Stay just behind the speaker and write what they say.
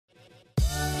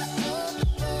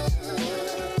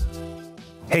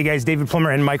Hey guys, David Plummer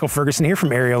and Michael Ferguson here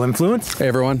from Aerial Influence. Hey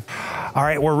everyone. All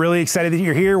right, we're really excited that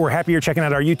you're here. We're happy you're checking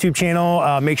out our YouTube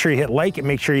channel. Make sure you hit like and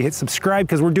make sure you hit subscribe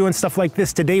because we're doing stuff like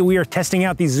this. Today we are testing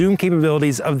out the zoom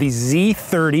capabilities of the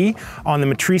Z30 on the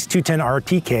Matrice 210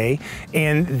 RTK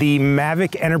and the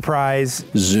Mavic Enterprise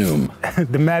Zoom.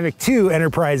 The Mavic 2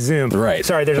 Enterprise Zoom. Right.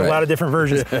 Sorry, there's a lot of different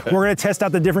versions. We're gonna test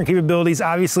out the different capabilities.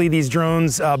 Obviously, these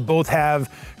drones both have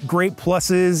great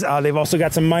pluses. They've also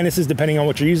got some minuses depending on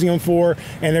what you're using them for.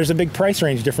 And there's a big price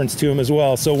range difference to them as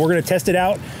well. So we're gonna test it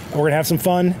out. We're gonna have some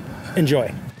fun.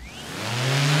 Enjoy.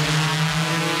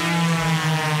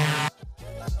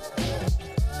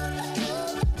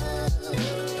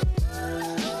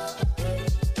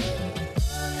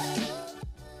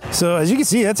 So as you can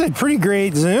see, that's a pretty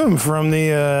great zoom from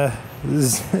the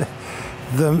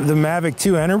Mavic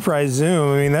 2 Enterprise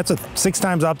Zoom. I mean, that's a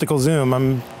 6x optical zoom.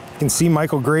 You can see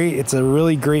Michael great. It's a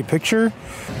really great picture.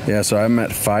 Yeah, so I'm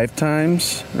at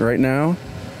 5x right now.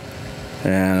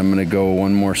 And I'm gonna go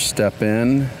one more step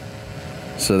in.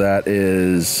 So that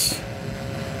is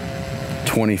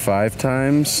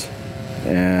 25x.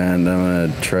 And I'm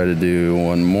gonna try to do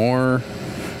one more.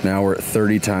 Now we're at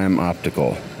 30x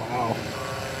optical. Wow.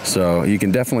 So you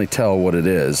can definitely tell what it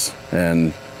is.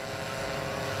 And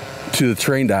to the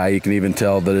trained eye, you can even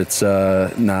tell that it's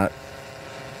not,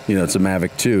 you know, it's a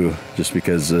Mavic 2 just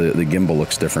because the gimbal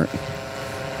looks different.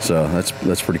 So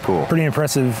that's pretty cool. Pretty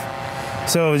impressive.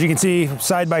 So as you can see,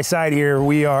 side by side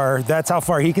here, that's how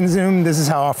far he can zoom. This is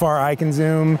how far I can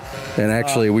zoom. And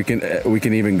actually we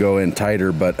can even go in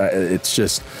tighter, but it's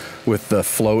just with the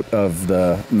float of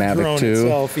the Mavic 2,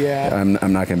 itself, yeah.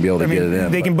 I'm not gonna be able to get it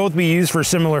in. They can both be used for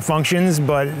similar functions,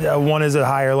 but one is a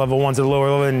higher level, one's at a lower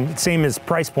level, and same as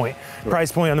price point.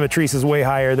 Price point on the Matrice is way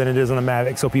higher than it is on the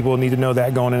Mavic, so people need to know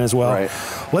that going in as well. Right.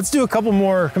 Let's do a couple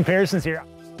more comparisons here.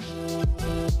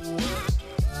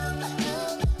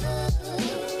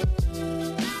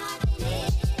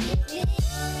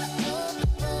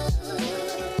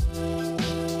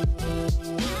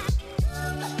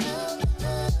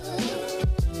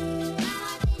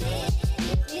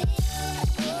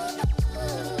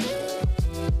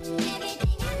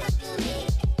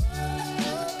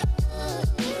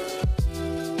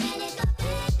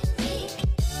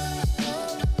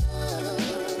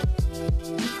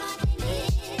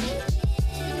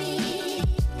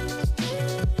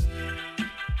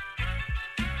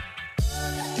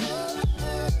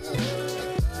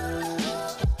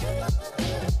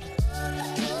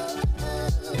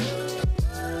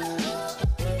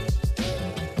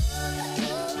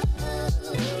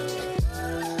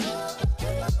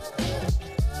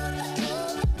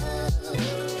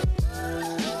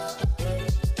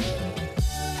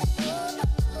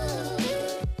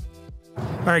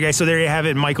 All right, guys, so there you have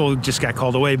it. Michael just got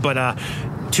called away, but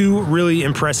two really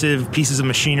impressive pieces of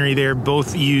machinery there,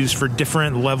 both used for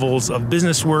different levels of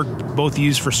business work, both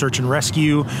used for search and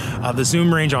rescue. The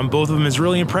zoom range on both of them is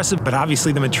really impressive, but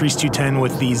obviously the Matrice 210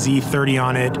 with the Z30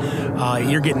 on it,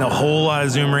 you're getting a whole lot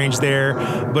of zoom range there,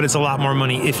 but it's a lot more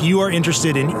money. If you are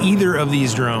interested in either of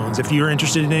these drones, if you're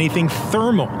interested in anything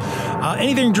thermal,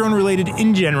 anything drone related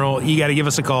in general, you gotta give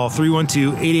us a call,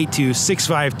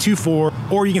 312-882-6524,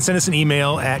 or you can send us an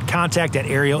email at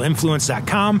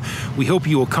contact@aerialinfluence.com. We hope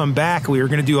you will come back. We are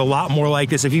going to do a lot more like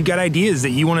this. If you've got ideas that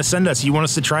you want to send us, you want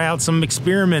us to try out some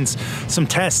experiments, some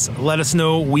tests, let us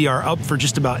know. We are up for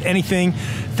just about anything.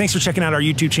 Thanks for checking out our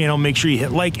YouTube channel. Make sure you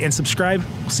hit like and subscribe.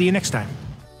 We'll see you next time.